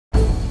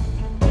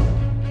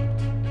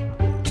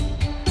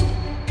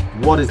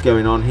What is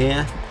going on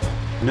here?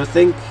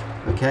 Nothing?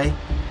 Okay.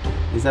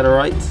 Is that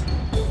alright?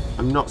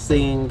 I'm not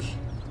seeing...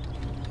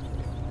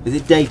 Is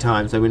it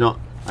daytime, so we're not...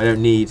 I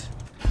don't need...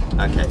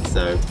 Okay,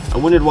 so... I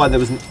wondered why there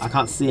was... I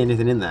can't see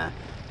anything in there.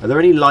 Are there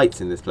any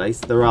lights in this place?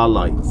 There are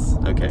lights.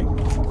 Okay.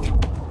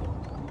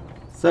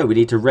 So, we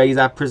need to raise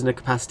our prisoner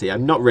capacity.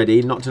 I'm not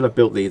ready. Not until I've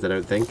built these, I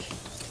don't think.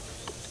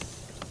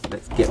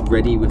 Let's get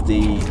ready with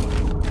the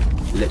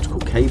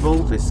electrical cable.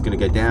 This is going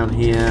to go down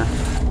here.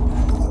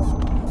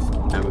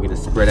 And we're going to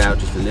spread out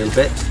just a little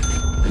bit.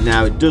 And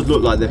now it does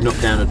look like they've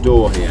knocked down a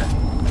door here.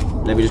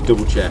 Let me just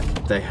double check.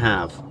 They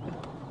have.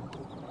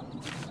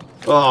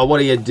 Oh, what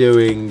are you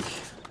doing?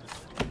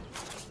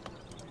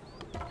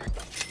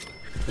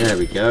 There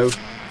we go.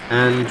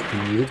 And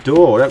we need a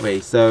door, don't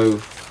we?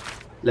 So,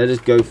 let us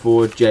go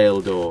for a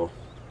jail door.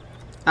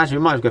 Actually,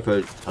 we might as well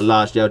go for a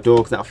large jail door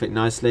because that'll fit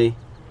nicely.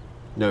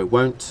 No, it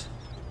won't.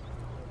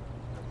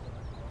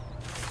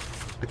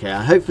 Okay,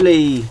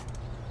 hopefully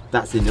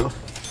that's enough.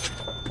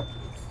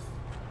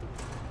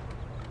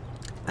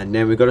 And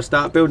then we've got to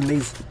start building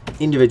these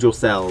individual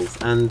cells.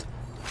 And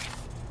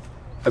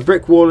a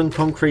brick wall and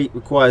concrete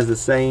requires the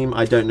same.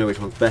 I don't know which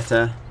one's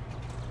better,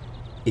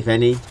 if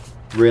any,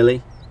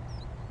 really.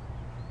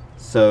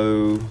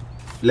 So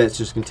let's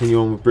just continue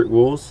on with brick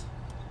walls.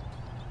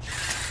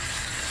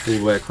 All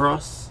the way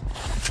across.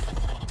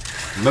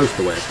 Most of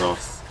the way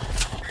across.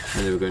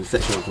 And then we're going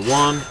section 1 to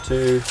 1,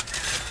 2,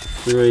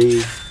 3,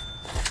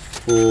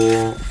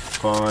 4,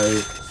 5,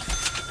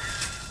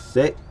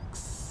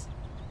 6.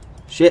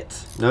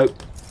 Shit. Nope.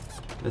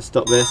 Let's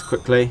stop this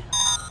quickly.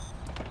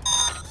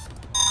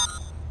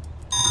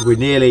 We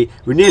nearly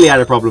had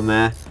a problem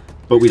there,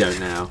 but we don't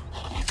now.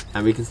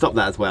 And we can stop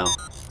that as well.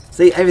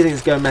 See,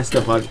 everything's going messed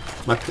up. I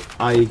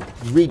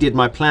redid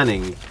my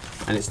planning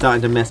and it's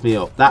starting to mess me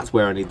up. That's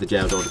where I need the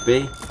jail door to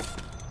be.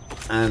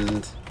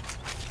 And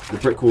the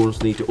brick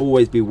walls need to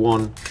always be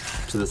one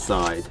to the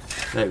side.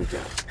 There we go.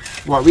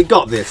 Right, we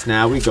got this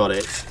now. We got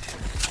it.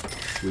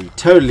 We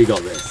totally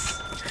got this.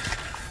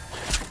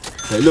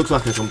 So it looks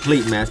like a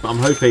complete mess, but I'm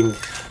hoping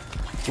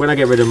when I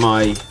get rid of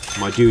my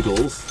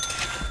doodles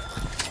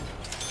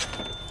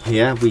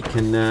here, we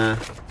can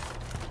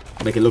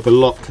make it look a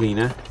lot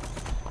cleaner.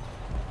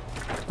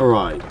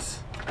 Alright.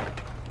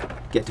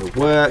 Get to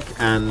work,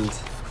 and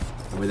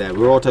we're there.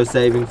 We're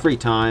auto-saving, free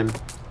time.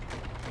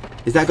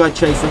 Is that guy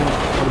chasing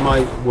one of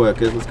my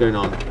workers? What's going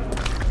on?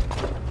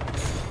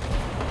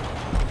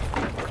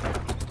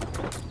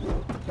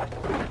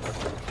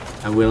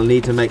 And we'll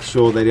need to make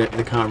sure they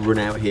can't run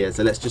out here.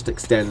 So let's just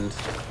extend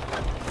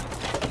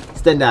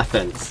our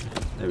fence.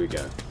 There we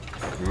go.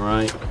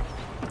 Alright.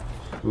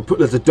 We'll put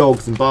loads of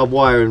dogs and barbed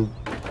wire and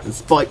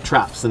spike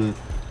traps and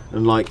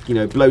like, you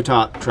know, blow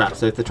dart traps.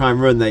 So if they try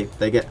and run,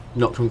 they get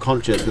knocked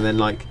unconscious, and then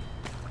like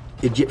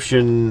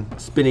Egyptian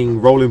spinning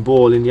rolling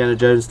ball Indiana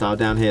Jones style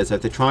down here. So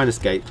if they try and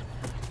escape,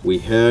 we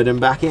herd them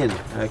back in.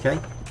 Okay.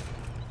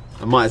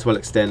 I might as well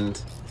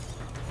extend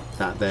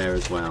that there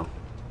as well.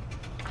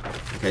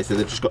 Okay, so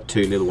they've just got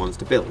 2 little ones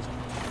to build.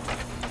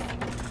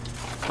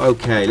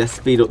 Okay, let's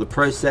speed up the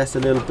process a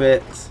little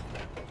bit.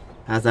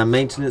 How's our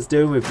maintenance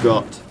doing? We've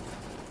got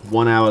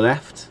 1 hour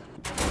left,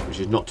 which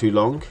is not too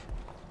long.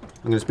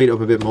 I'm going to speed it up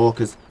a bit more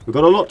because we've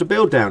got a lot to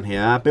build down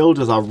here. Our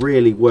builders are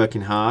really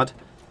working hard.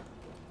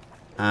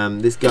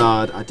 This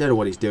guard, I don't know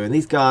what he's doing.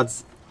 These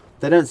guards,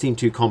 they don't seem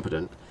too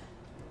competent,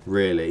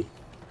 really.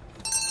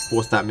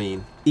 What's that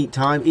mean?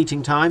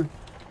 Eating time?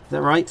 Is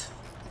that right?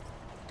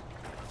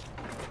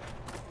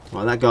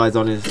 Well, that guy's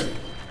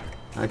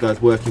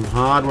working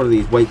hard. What are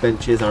these weight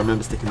benches? I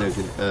remember sticking those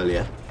in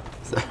earlier.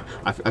 So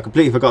I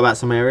completely forgot about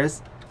some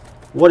areas.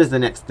 What is the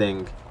next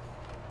thing?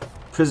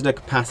 Prisoner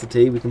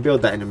capacity. We can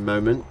build that in a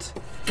moment.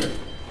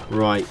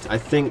 Right. I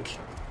think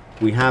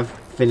we have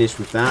finished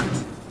with that.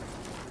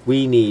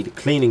 We need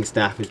cleaning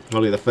staff is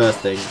probably the first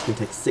thing. It's going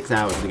to take 6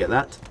 hours to get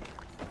that.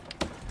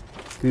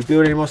 Can we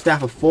build any more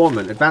staff? A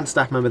foreman. Advanced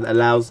staff member that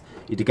allows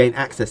you to gain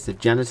access to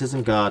janitors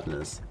and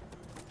gardeners.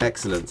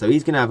 Excellent. So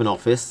he's going to have an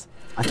office.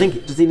 I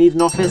think, does he need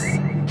an office?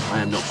 I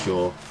am not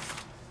sure.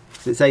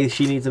 Does it say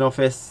she needs an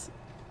office?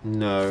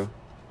 No.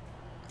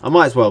 I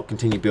might as well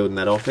continue building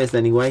that office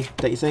anyway,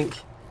 don't you think?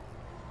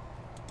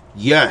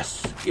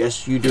 Yes!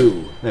 Yes, you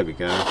do. There we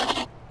go.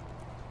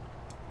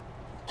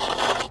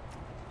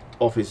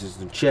 Offices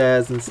and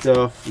chairs and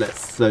stuff. Let's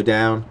slow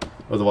down.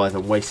 Otherwise,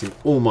 I'm wasting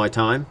all my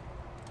time.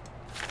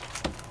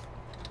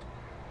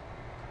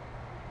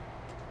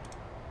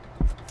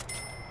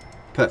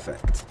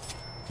 Perfect.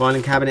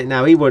 Filing cabinet.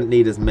 Now, he won't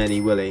need as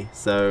many, will he?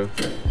 So,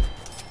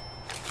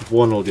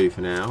 1 will do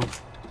for now.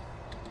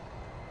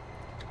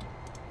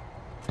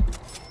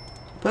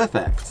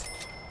 Perfect.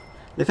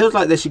 It feels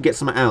like they should get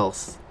something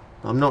else.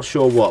 I'm not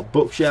sure what.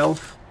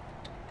 Bookshelf?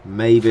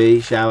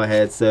 Maybe. Shower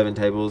heads, serving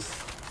tables.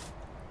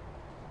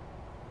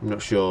 I'm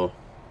not sure.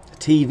 A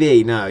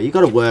TV? No. You've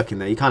got to work in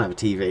there. You can't have a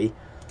TV.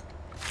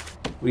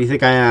 What do you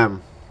think I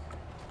am?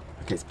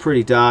 Okay, it's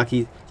pretty dark.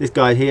 This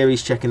guy here,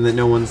 he's checking that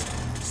no one's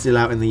still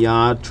out in the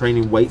yard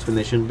training weights when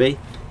they shouldn't be.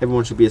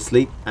 Everyone should be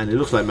asleep, and it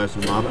looks like most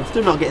of them are, but I'm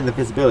still not getting the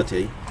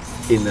visibility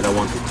in that I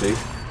wanted to.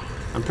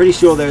 I'm pretty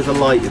sure there's a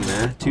light in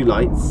there, 2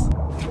 lights.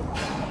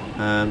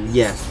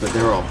 Yes, but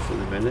they're off at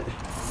the minute.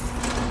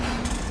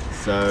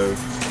 So,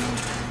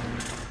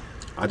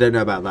 I don't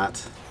know about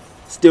that.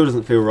 Still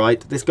doesn't feel right.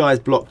 This guy's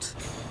locked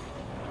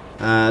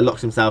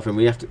himself in.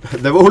 We have to.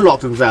 They've all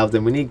locked themselves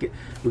in. We're going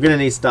to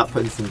need to start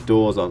putting some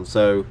doors on.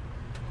 So,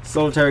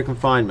 solitary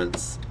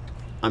confinements.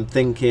 I'm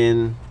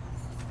thinking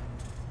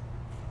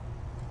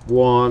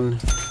 1,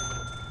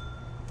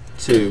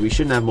 2. We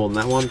shouldn't have more than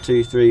that. 1,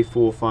 2, 3,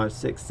 4, 5,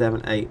 6,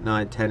 7, 8,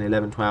 9, 10,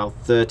 11, 12,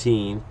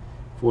 13,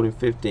 14,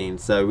 15.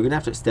 So we're going to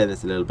have to extend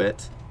this a little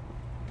bit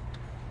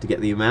to get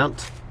the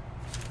amount.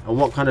 And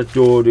what kind of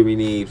door do we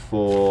need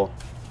for...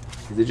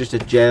 Is it just a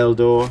jail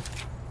door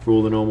for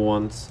all the normal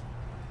ones?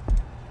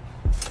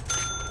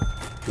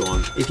 Go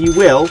on. If you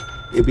will,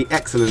 it would be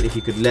excellent if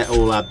you could let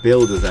all our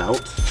builders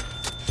out.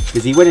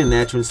 Because he went in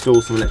there to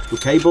install some electrical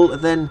cable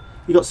and then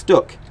he got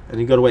stuck. And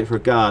you've got to wait for a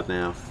guard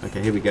now.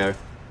 Okay, here we go.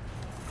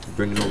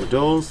 Bringing all the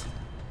doors.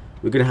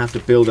 We're going to have to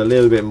build a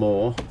little bit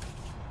more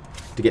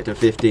to get to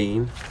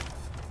 15.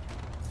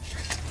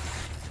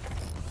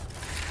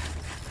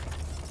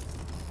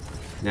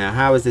 Now,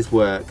 how does this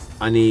work?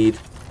 I need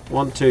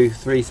 1, 2,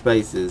 3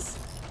 spaces.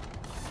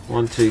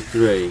 1, 2,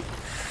 3.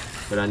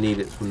 But I need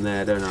it from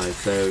there, don't I?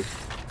 So,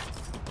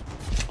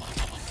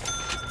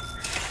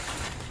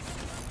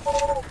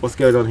 what's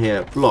going on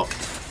here?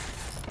 Blocked.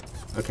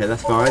 Okay,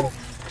 that's fine.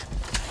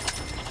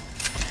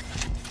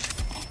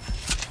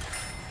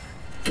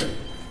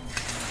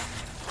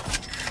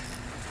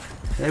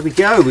 There we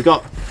go. We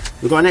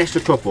got an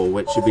extra couple,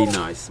 which should be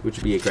nice, which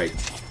would be great.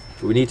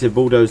 But we need to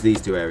bulldoze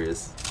these 2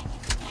 areas.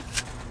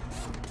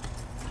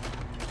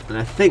 And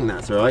I think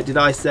that's alright. Did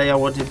I say I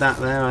wanted that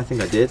there? I think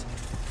I did.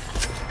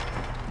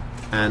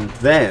 And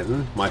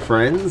then, my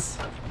friends,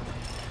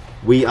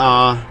 we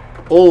are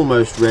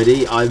almost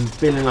ready. I'm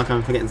feeling like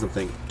I'm forgetting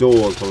something.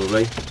 Doors,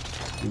 probably.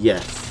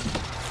 Yes.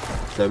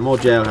 So more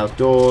jailhouse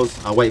doors.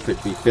 I'll wait for it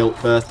to be built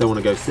first. Don't want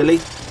to go silly.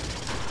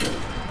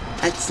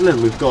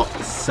 Excellent. We've got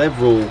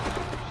several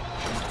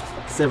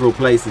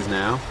places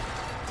now.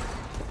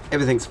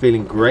 Everything's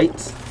feeling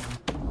great.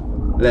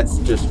 Let's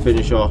just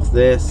finish off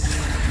this.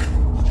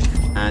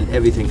 And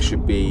everything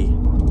should be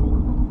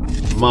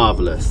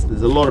marvellous.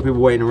 There's a lot of people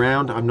waiting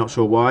around. I'm not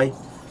sure why.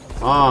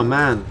 Oh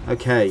man,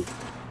 okay.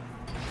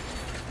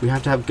 We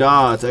have to have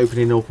guards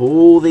opening up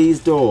all these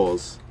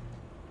doors.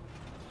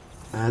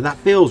 That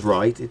feels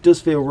right. It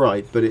does feel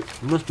right, but it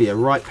must be a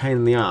right pain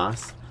in the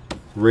ass.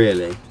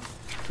 Really.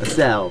 A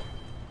cell.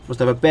 Must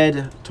have a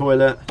bed,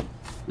 toilet.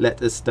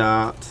 Let us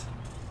start.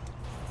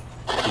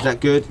 Is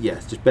that good?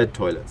 Yes, just bed,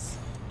 toilets.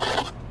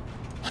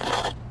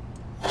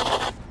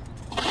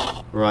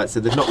 Right, so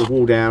they've knocked the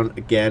wall down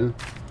again.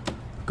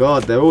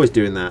 God, they're always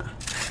doing that.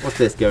 What's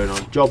this going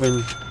on? Job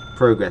in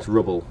progress,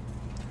 rubble.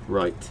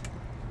 Right.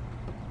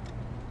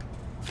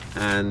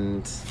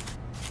 And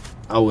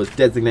I was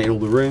designating all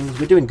the rooms.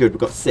 We're doing good. We've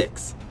got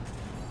 6.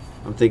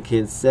 I'm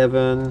thinking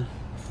 7,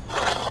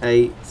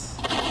 8,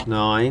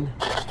 9,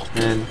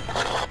 10,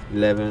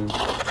 11,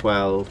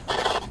 12.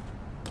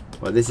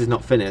 Well, this is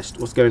not finished.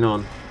 What's going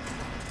on?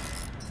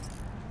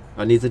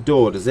 I need a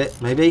door, does it?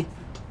 Maybe?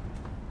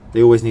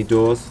 They always need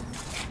doors.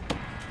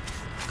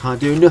 Can't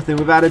do nothing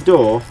without a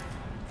door.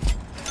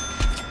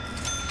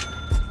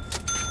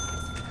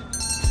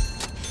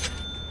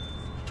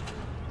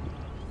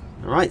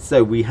 Alright,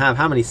 so we have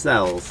how many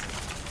cells?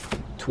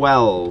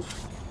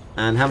 12.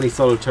 And how many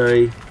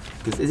solitary?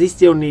 Does he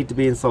still need to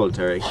be in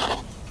solitary?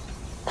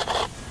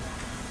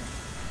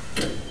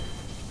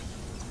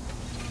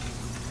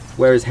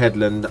 Where is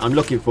Headland? I'm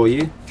looking for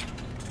you.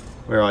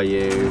 Where are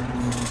you?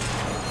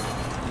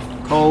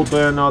 Cole,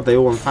 Bernard, they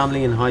all want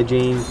family and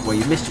hygiene. Well,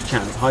 you missed your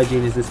chance.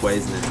 Hygiene is this way,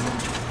 isn't it?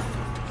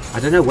 I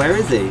don't know. Where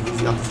is he?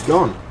 He's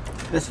gone.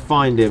 Let's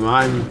find him.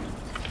 I'm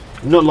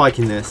not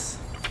liking this.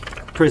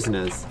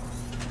 Prisoners.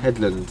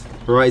 Headland.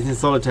 Alright, he's in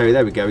solitary.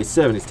 There we go. He's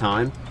serving his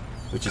time,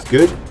 which is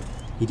good.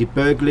 He did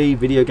burglary,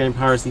 video game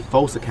piracy,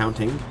 false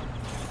accounting.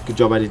 Good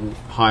job I didn't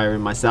hire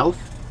him myself.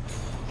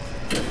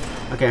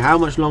 Okay, how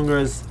much longer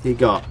has he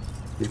got?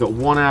 He's got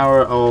 1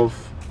 hour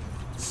of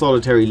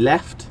solitary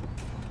left.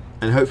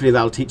 And hopefully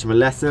that'll teach him a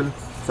lesson.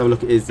 Let's have a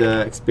look at his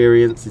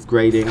experience, his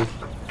grading.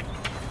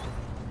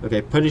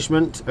 Okay,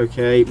 punishment.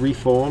 Okay,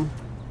 reform.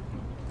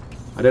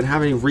 I don't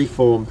have any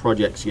reform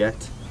projects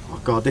yet. Oh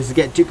god, this is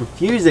getting too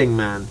confusing,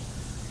 man.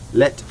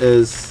 Let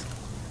us...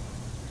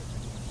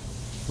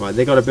 Right,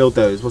 they got to build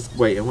those. What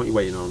are you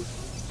waiting on?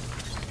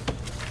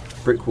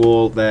 Brick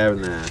wall there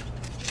and there.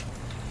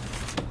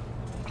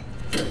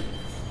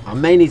 I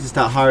may need to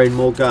start hiring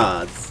more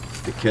guards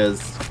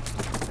because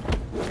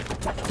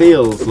it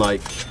feels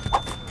like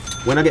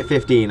when I get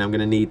 15 I'm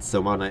going to need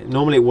some, aren't I?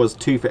 Normally it was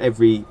 2 for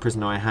every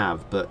prisoner I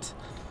have, but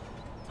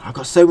I've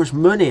got so much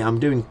money. I'm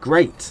doing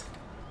great.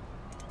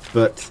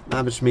 But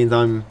that just means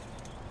I'm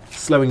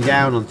slowing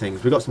down on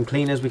things. We've got some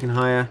cleaners we can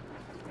hire.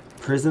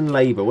 Prison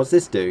labour. What's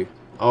this do?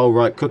 Oh,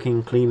 right.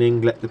 Cooking,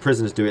 cleaning. Let the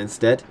prisoners do it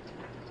instead.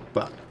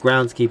 But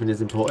groundskeeping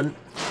is important.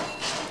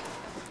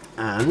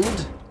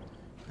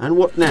 And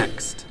what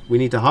next? We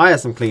need to hire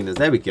some cleaners.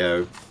 There we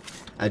go.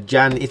 A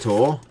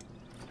janitor.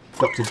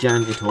 Dr.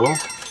 Janitor.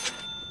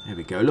 There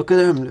we go. Look at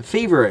them.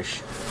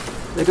 Feverish.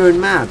 They're going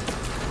mad.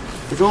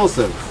 It's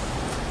awesome.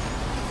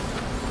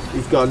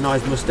 He's got a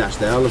nice mustache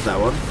there. I love that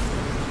one.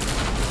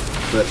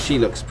 But she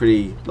looks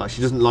pretty like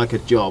she doesn't like her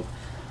job.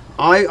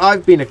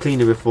 I've been a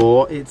cleaner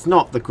before. It's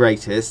not the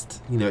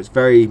greatest. You know, it's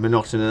very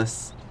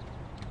monotonous.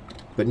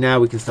 But now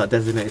we can start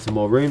designating some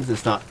more rooms and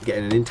start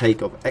getting an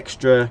intake of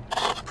extra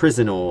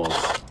prisoners.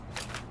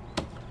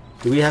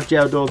 Do we have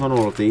jail doors on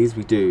all of these?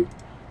 We do.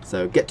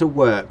 So get to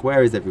work.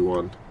 Where is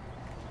everyone?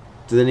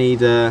 Do they need...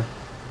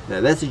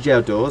 there's the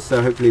jail doors,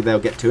 so hopefully they'll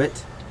get to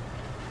it.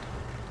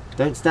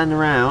 Don't stand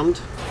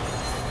around.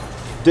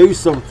 Do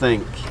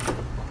something.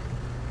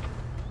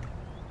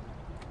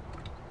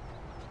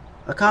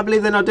 I can't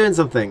believe they're not doing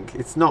something.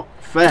 It's not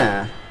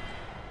fair.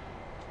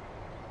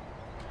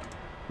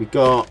 We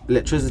got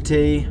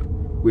electricity.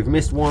 We've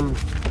missed one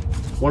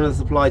of the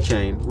supply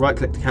chain. Right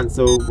click to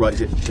cancel. Right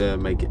click to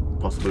make it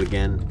possible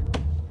again.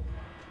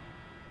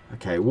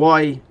 Okay,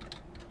 why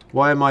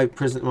are my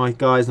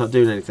guys not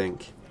doing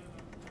anything?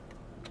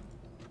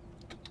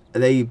 Are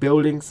they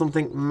building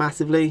something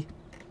massively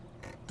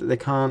that they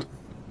can't?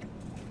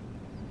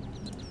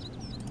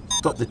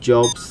 Stop the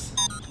jobs.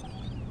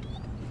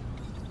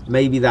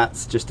 Maybe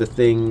that's just a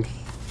thing.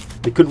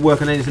 They couldn't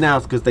work on anything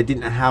else because they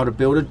didn't know how to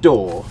build a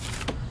door.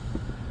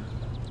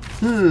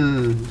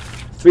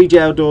 3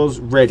 jail doors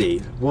ready.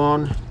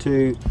 1,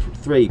 2,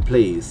 3,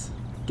 please.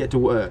 Get to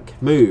work.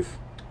 Move.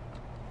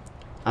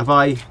 Have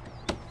I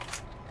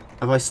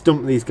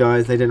stumped these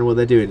guys? They don't know what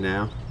they're doing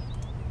now.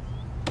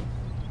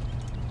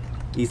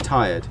 He's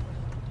tired.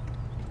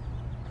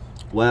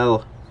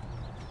 Well,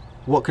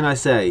 what can I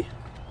say?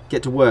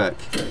 Get to work.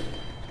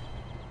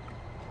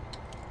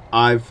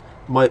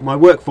 My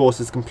workforce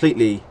is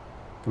completely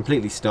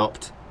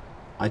stopped.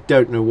 I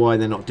don't know why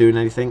they're not doing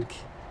anything.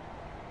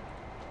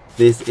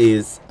 This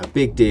is a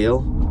big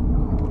deal.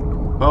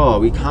 Oh,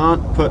 we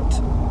can't put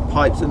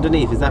pipes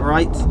underneath, is that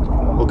right?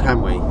 Or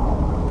can we?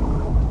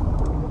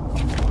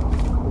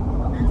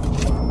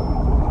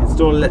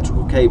 Install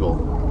electrical cable.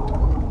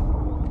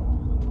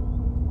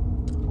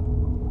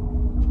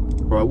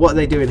 Right, what are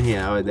they doing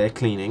here? Oh, they're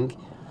cleaning.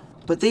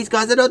 But these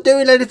guys are not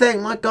doing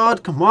anything! My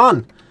god, come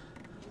on!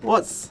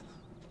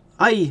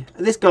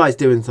 This guy's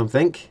doing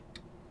something.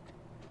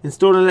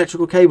 Install an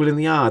electrical cable in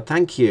the yard.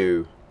 Thank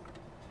you.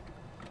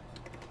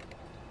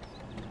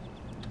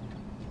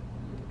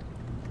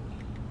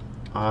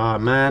 Ah,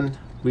 man.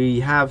 We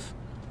have...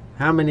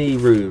 how many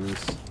rooms?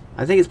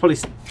 I think it's probably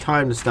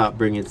time to start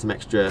bringing some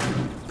extra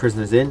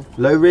prisoners in.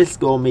 Low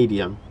risk or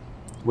medium?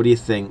 What do you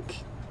think?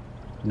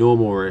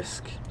 Normal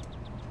risk.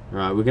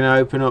 Right, we're going to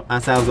open up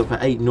ourselves up for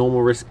 8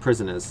 normal risk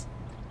prisoners.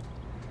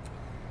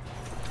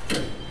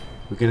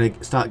 We're going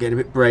to start getting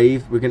a bit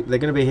brave. They're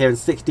going to be here in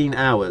 16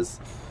 hours.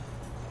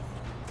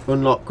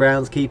 Unlock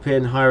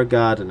groundskeeping, hire a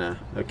gardener.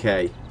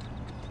 Okay.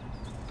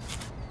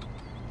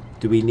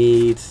 Do we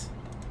need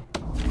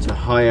to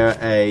hire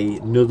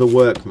another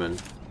workman?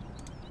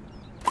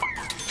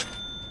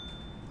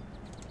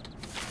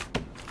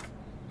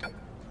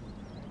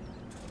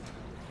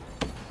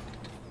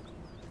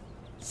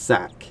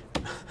 Sack.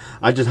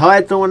 I just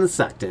hired someone and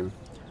sacked him.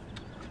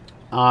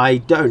 I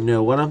don't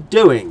know what I'm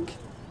doing.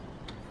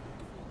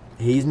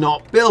 He's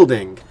not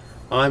building.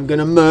 I'm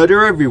gonna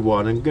murder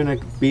everyone. I'm gonna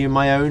be in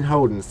my own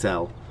holding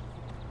cell.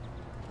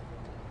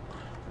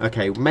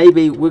 Okay,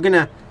 maybe we're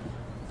gonna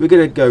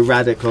go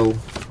radical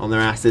on their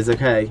asses.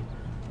 Okay,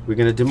 we're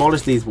gonna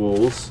demolish these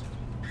walls.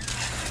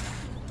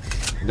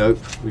 Nope,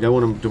 we don't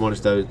want to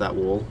demolish that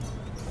wall.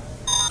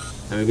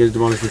 And we're gonna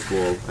demolish this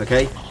wall.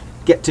 Okay,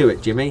 get to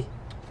it, Jimmy.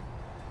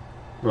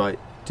 Right,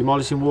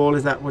 demolishing wall.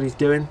 Is that what he's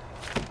doing?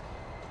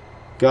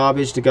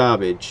 Garbage to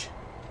garbage.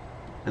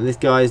 And this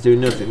guy is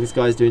doing nothing. This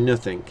guy's doing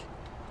nothing.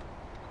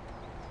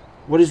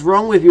 What is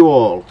wrong with you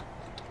all?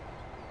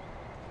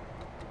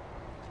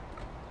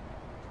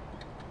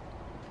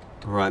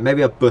 Alright,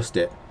 maybe I'll bust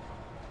it.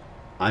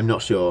 I'm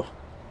not sure.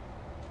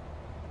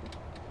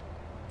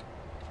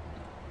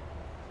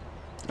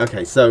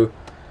 Okay, so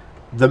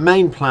the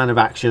main plan of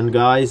action,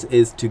 guys,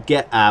 is to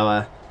get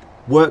our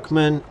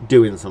workmen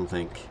doing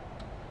something.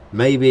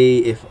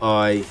 Maybe if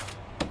I...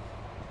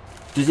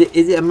 is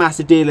it a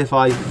massive deal if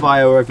I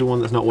fire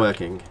everyone that's not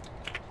working?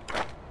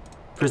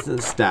 Prison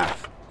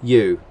staff.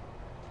 You.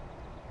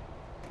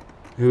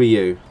 Who are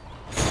you?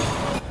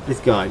 This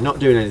guy. Not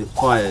doing anything.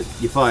 Fired.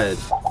 You're fired.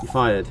 You're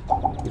fired.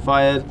 You're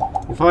fired.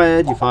 You're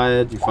fired. You're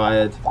fired. You're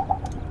fired.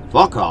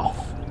 Fuck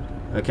off.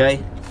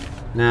 Okay.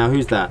 Now,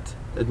 who's that?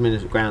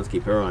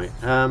 Groundskeeper.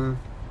 Alright.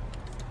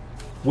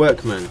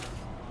 Workman.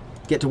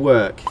 Get to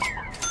work.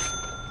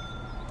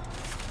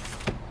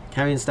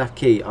 Carrying staff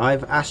key.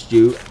 I've asked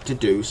you to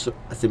do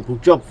a simple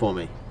job for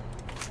me.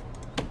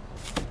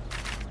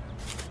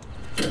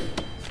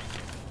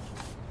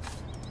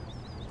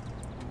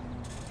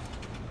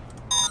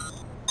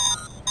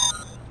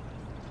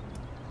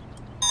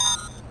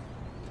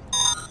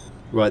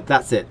 Right,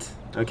 that's it.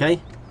 Okay?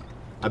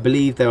 I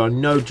believe there are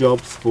no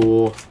jobs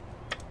for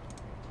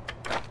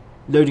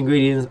load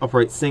ingredients,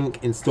 operate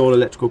sink, install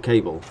electrical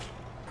cable.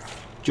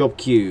 Job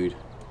queued.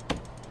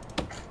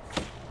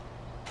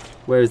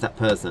 Where is that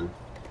person?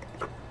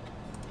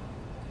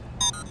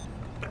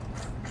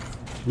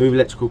 Move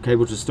electrical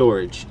cable to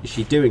storage. Is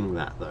she doing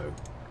that though?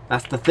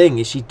 That's the thing,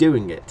 is she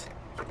doing it?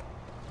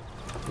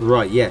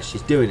 Right, yes,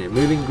 she's doing it.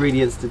 Move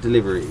ingredients to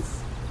deliveries.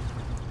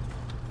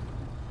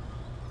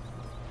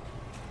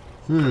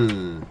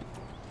 Right,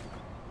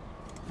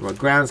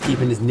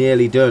 groundskeeping is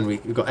nearly done.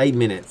 We've got 8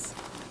 minutes.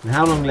 And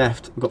how long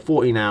left? We've got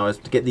 14 hours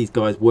to get these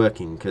guys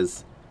working,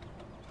 because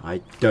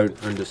I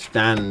don't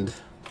understand.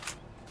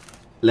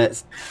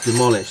 Let's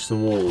demolish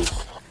some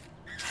walls.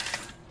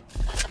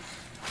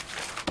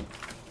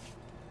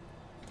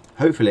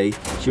 Hopefully,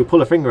 she'll pull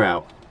her finger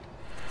out.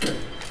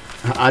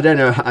 I don't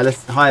know.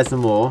 Let's hire some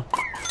more.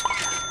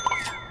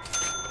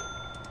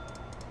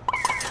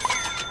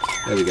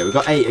 There we go. We've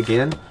got 8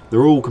 again.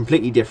 They're all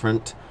completely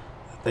different.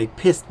 They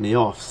pissed me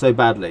off so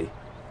badly.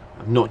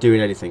 I'm not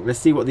doing anything. Let's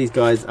see what these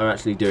guys are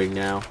actually doing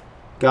now.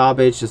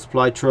 Garbage, the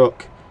supply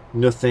truck,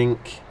 nothing.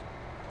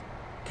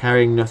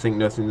 Carrying nothing,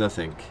 nothing,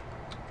 nothing.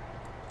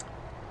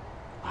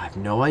 I have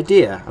no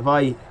idea. Have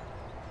I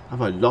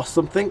lost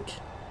something?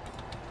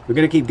 We're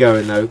going to keep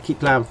going though. Keep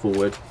plowing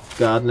forward.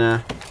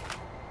 Gardener.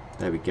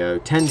 There we go.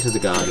 Tend to the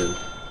garden.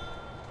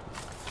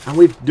 And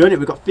we've done it.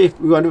 We've got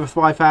another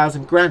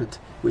 5,000 grant,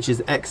 which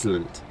is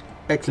excellent.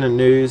 Excellent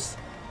news.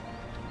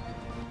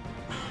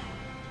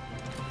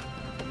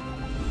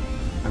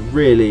 I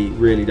really,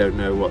 really don't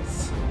know what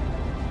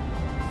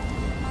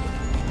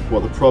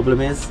the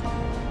problem is.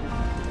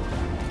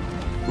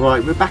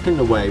 Right, we're back in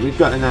the way. We've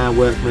got an hour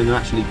workmen. They're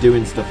actually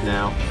doing stuff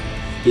now.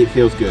 It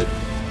feels good.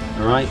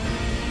 Alright?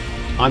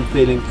 I'm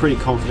feeling pretty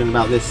confident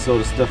about this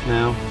sort of stuff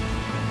now.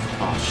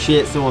 Oh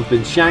shit, someone's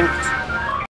been shanked.